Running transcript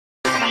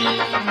Hey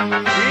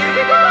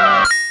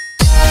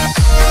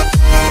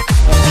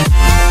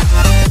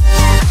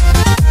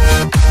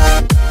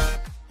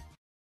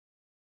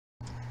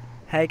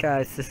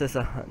guys, this is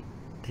a Hunt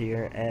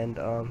here, and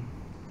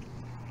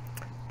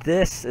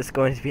this is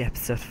going to be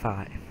episode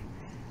 5.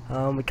 We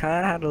kind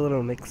of had a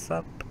little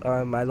mix-up.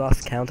 I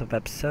lost count of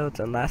episodes,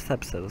 and last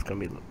episode was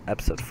going to be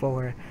episode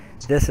 4.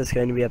 This is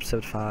going to be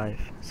episode 5.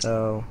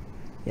 So,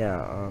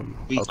 yeah.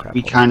 Oh crap!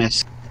 We kind of.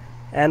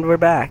 And we're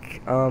back.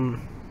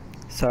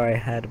 Sorry, I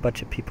had a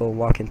bunch of people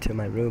walk into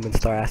my room and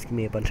start asking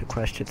me a bunch of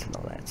questions and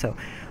all that. So,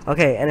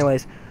 okay.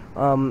 Anyways.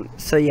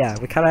 So yeah,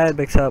 we kind of had a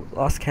mix up,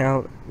 lost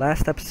count.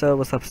 Last episode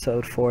was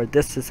episode 4,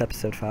 this is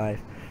episode 5.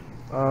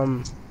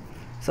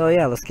 So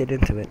yeah, let's get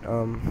into it.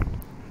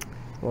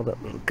 Well,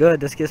 good,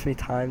 this gives me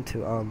time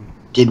to,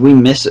 Did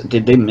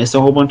they miss a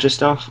whole bunch of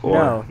stuff?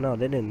 Or? No,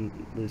 they didn't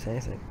lose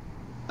anything.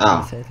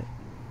 Oh.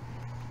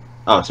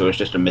 Oh, so it's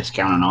just a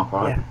miscount on our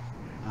part? Yeah.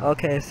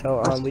 Okay,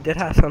 so, we did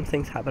have some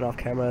things happen off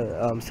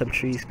camera. Some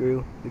trees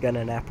grew, we got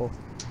an apple.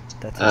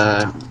 That's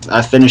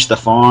I finished the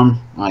farm.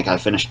 Like, I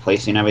finished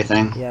placing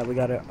everything. Yeah, we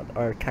got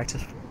our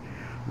cactus.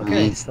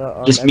 Okay,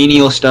 so just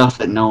menial stuff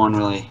that no one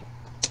really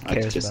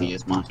likes to see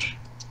as much.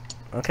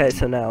 Okay,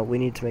 so now we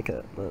need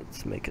to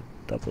let's make a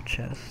double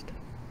chest.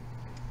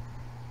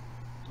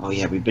 Oh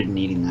yeah, we've been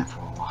needing that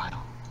for a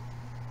while.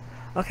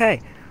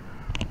 Okay,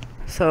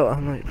 so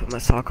I'm gonna put my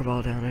soccer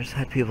ball down. I just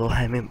had people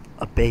hand me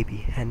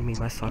hand me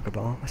my soccer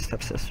ball. My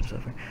stepsister's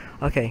over.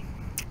 Okay.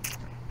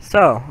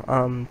 So,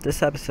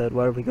 this episode,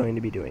 what are we going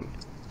to be doing?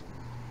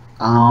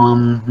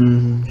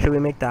 Should we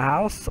make the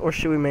house, or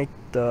should we make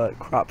the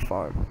crop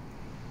farm?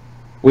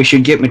 We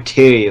should get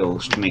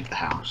materials to make the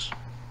house.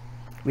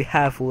 We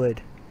have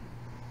wood.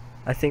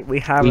 I think we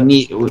have. We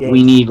need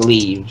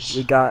leaves.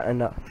 We got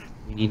enough.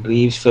 We need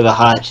leaves for the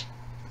hut.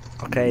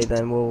 Okay,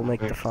 then we'll make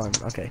the farm.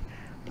 Okay.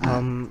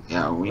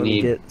 Yeah, we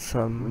need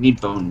some. We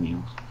need bone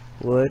meal.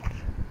 Wood.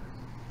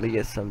 We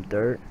get some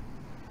dirt.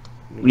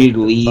 We need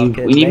leaves.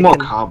 We need more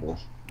cobble.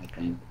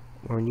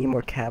 We need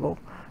more cobble.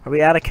 Are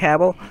we out of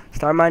cobble?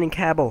 Start mining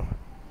cobble.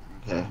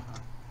 Okay.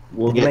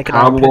 We'll get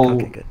cobble.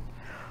 Okay, good.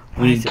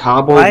 We need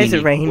cobble. Why is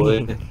it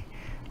raining?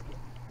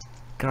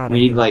 God. We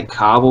need like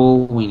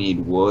cobble. We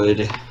need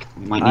wood.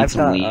 We might need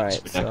some leaves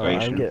for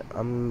decoration. So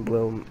I'm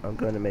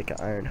going to make an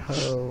iron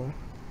hoe.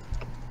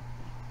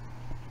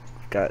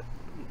 Got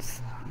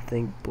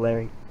thing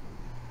blaring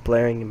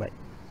in my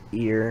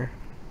ear.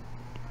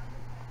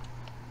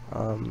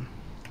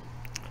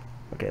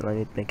 Okay, let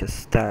me make a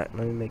stack.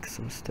 Let me make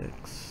some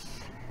sticks.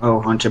 Oh,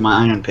 Hunter,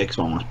 my iron pick's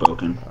almost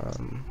broken.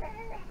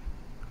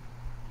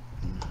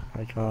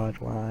 My God,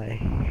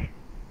 why?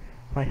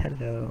 Why,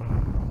 hello.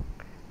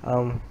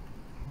 Hold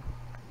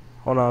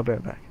on, I'll be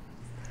right back.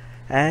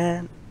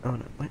 And oh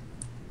no, what?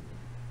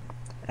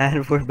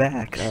 And we're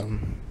back.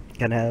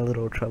 Kinda had a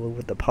little trouble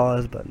with the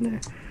pause button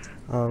there.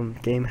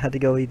 Game had to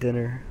go eat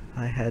dinner.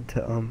 I had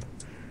to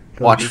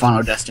go watch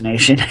Final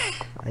Destination.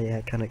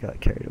 Yeah, kinda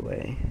got carried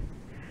away.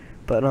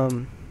 But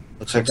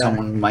looks like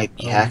someone might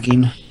be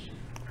hacking.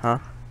 Huh?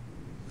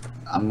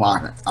 I'm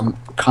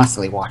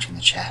constantly watching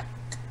the chat.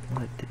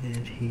 What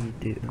did he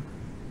do?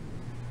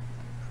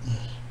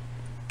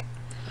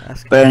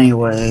 But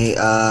anyway,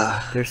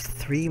 there's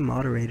 3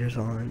 moderators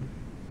on.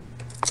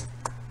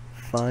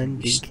 Fun,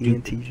 Dinky,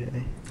 and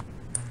TJ.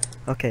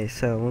 Okay,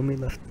 so when we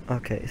left,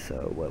 okay,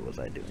 so what was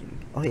I doing?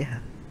 Oh yeah,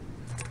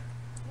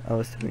 I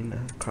was doing the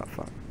crop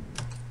farm.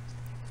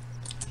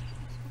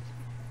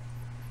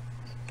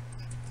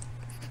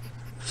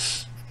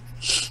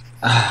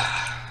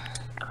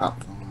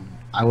 Crop farm.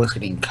 I was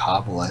getting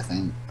cobble, I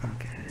think.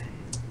 Okay.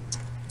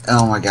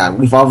 Oh my God,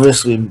 we've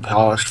obviously been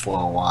paused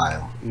for a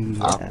while.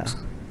 Yeah.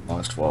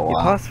 Paused for a while. We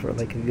paused for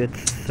like a good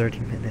 30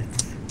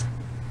 minutes.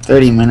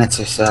 30 minutes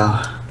or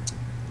so.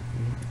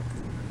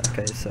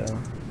 Okay, so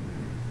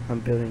I'm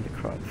building the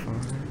crop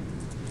farm.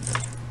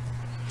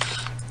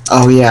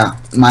 Oh yeah,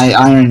 my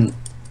iron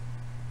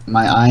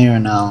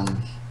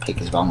pick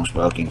is almost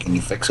broken. Can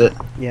you fix it?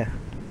 Yeah.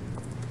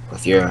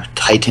 With your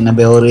Titan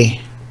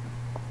ability.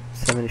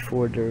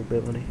 74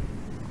 durability.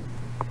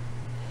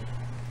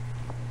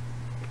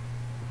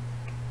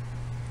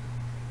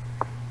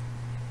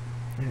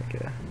 There we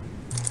go.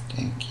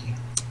 Thank you.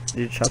 Did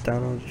you chop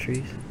down all the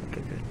trees?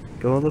 Okay, good.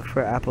 Go look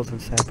for apples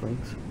and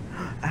saplings.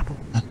 Apple!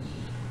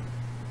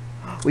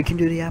 We can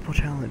do the apple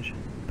challenge.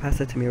 Pass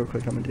that to me real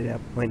quick. I'm gonna do the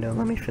apple. Wait, no,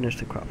 let me finish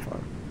the crop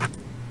farm.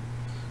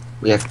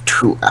 We have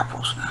 2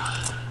 apples now.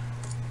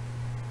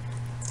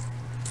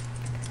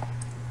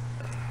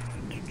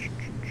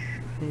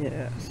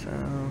 Yeah,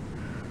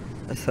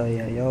 so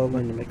yeah, y'all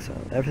learn to mix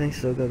up. Everything's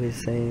still gonna be the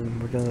same.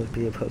 We're gonna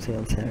be posting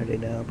on Saturday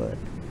now, but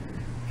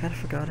I kinda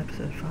forgot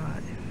episode 5.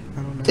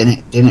 I don't know.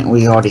 Didn't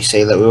we already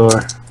say that we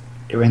were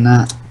doing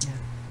that?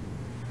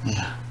 Yeah.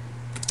 Yeah.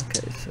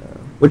 Okay, so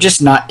we're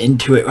just not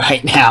into it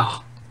right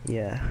now.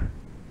 Yeah.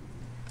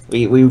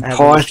 We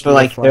paused for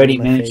like 30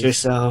 minutes or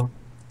so.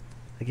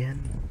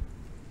 Again?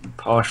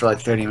 Paused for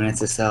like 30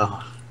 minutes or so.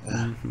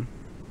 Yeah. I'm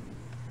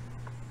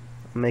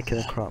making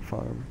a crop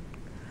farm.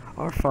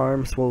 Our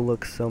farms will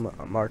look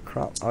our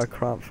crop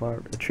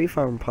farm, the tree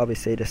farm will probably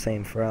stay the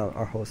same throughout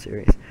our whole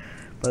series,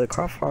 but the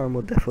crop farm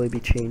will definitely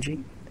be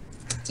changing.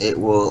 It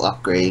will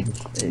upgrade.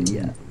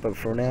 Yeah, but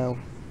for now,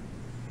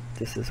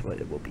 this is what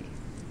it will be.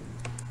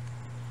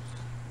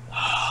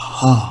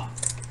 Oh,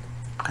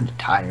 I'm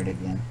tired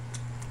again.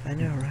 I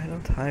know, right?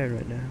 I'm tired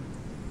right now.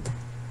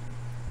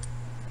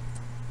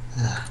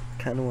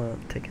 Kind of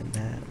want to take a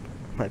nap.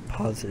 Might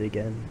pause it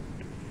again.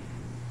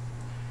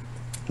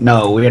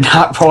 No, we're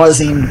not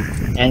pausing,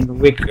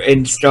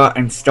 and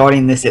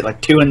starting this at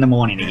like 2 in the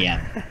morning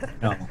again.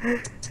 No.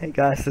 Hey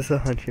guys, this is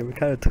Hunter. We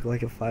kind of took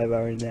like a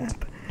 5-hour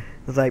nap.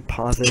 It was like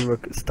pausing,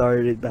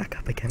 started it back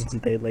up again 1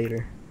 day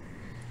later.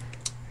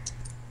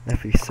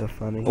 That'd be so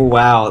funny. Oh,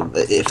 wow,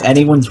 if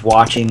anyone's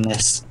watching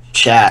this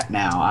chat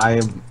now,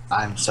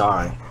 I'm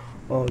sorry.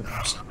 Oh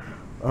gosh.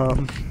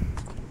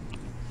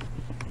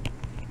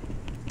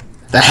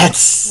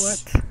 That's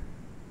what?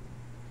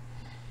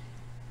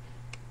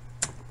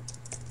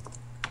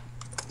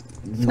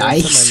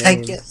 Nice, I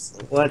guess.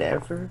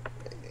 Whatever.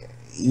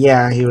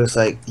 Yeah, he was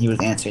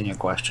answering your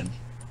question.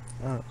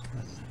 Oh.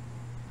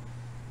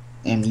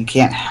 And you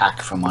can't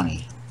hack for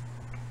money.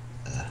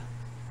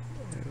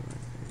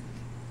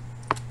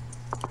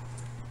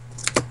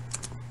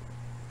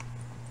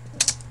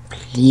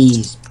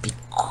 Please be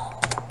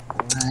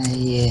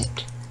quiet.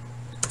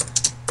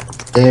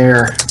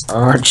 There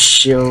are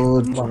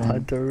children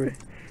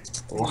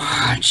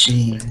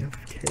watching.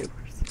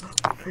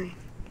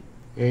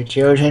 There are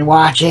children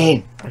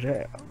watching.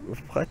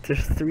 What?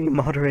 There's 3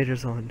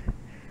 moderators on.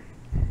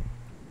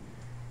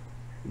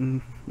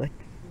 Like,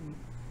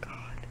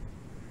 God,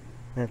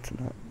 that's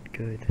not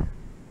good.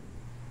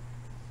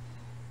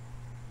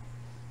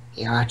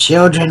 There are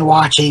children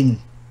watching.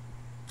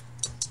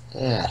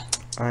 Yeah.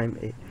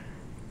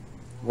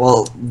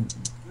 Well,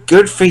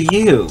 good for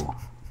you.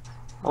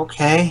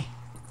 Okay.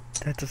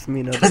 That doesn't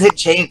mean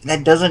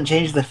that doesn't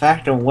change the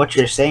fact of what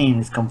you're saying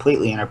is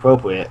completely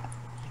inappropriate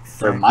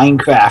for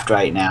Minecraft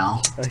right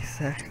now.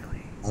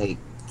 Exactly. Like,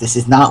 this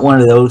is not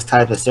one of those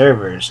type of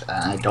servers.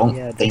 I don't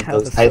think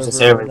those types of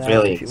servers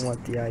really exist.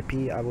 If you want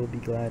the IP, I will be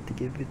glad to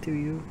give it to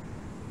you.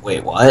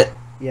 Wait, what?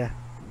 Yeah,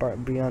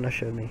 Brianna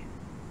showed me.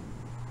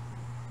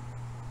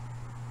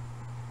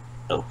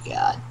 Oh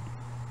God.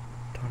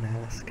 Don't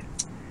ask.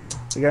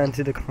 We got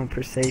into the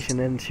conversation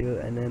and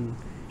then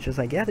she was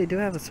like, yeah, they do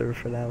have a server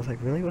for that. I was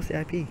like, really? What's the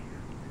IP?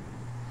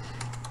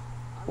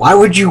 Why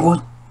would you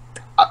want...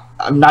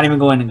 I'm not even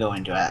going to go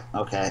into it.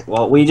 Okay,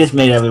 well, we just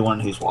made everyone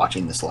who's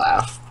watching this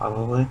laugh,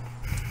 probably.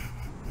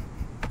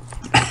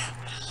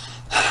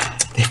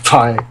 They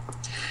probably...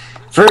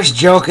 First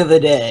joke of the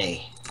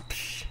day.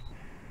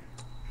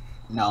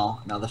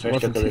 No, the first joke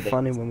of the day. Wasn't too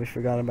funny when we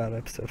forgot about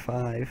episode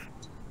 5.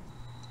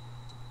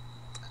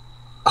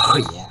 Oh,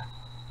 yeah.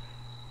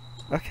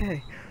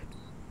 Okay.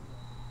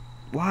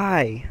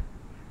 Why?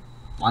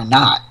 Why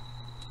not?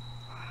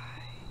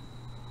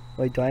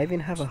 Wait, do I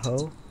even have a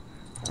hoe?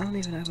 I don't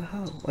even have a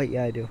hoe. Wait,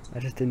 yeah, I do. I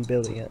just didn't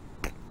build it yet.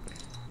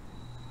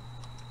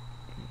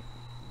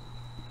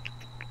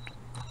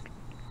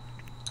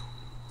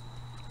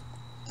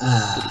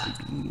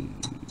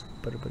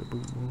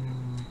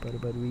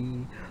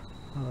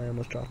 Oh, I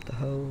almost dropped the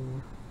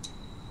hoe.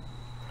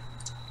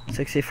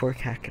 64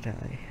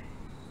 cacti.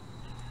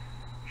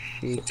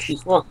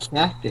 64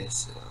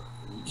 cactus.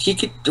 He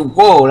could.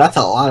 Whoa, that's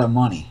a lot of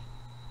money.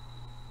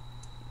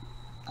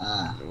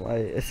 Why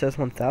it says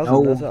 1,000?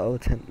 No. That's oh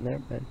 10.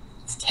 Never mind.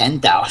 It's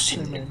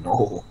 10,000.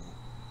 No.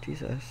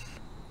 Jesus.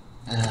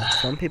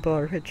 Some people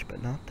are rich,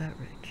 but not that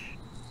rich.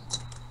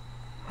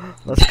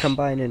 Let's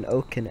combine an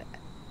oak and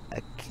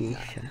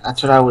acacia.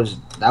 That's what I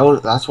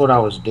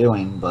was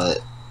doing, but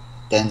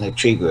then the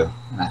tree grew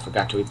and I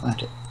forgot to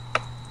replant it.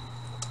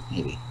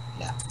 Maybe,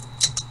 yeah.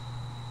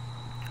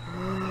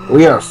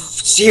 We are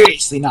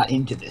seriously not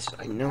into this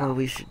right now. You know what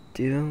we should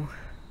do?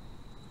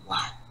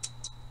 What?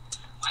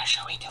 What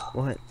should we do?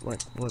 What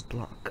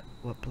block?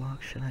 What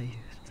block should I use?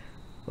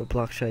 What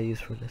block should I use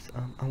for this?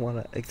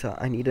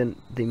 I need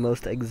the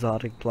most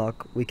exotic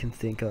block we can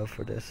think of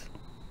for this.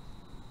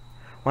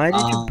 Why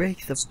did you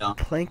break the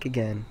plank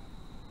again?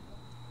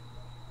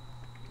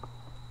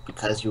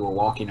 Because you were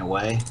walking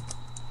away.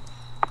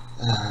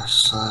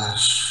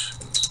 Slash.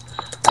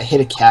 I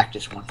hit a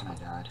cactus once and I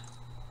died.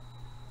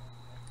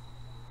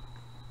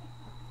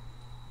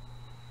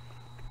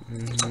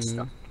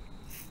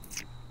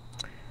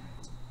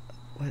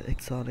 What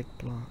exotic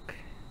block?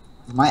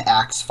 Did my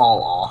axe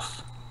fall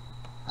off?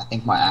 I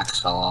think my axe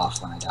fell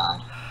off when I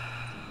died.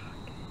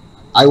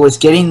 I was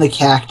getting the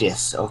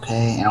cactus,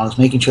 okay? And I was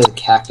making sure the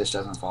cactus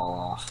doesn't fall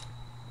off.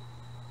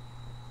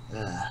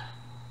 Ugh.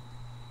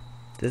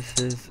 This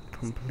is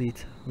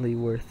completely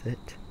worth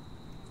it.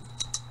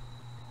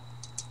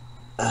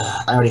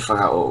 I already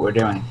forgot what we're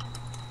doing.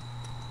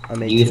 I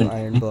made 2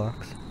 iron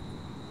blocks.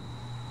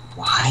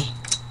 Why?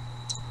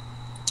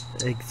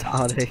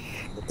 Exotic.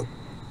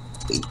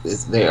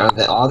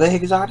 Are they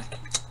exotic?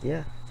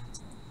 Yeah.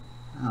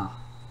 Oh.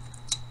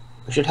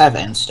 We should have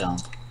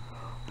endstone.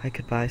 I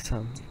could buy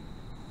some.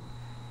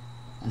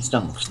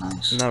 Endstone looks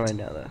nice. Not right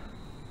now though.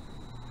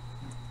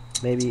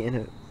 maybe in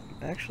a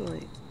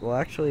actually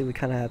we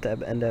kind of have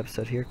to end the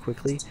episode here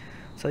quickly.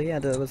 So yeah,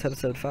 that was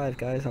episode 5,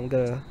 guys. I'm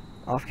gonna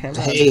off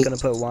camera. I'm Hey. just gonna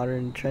put water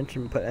in the trench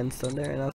and put endstone there, and I'll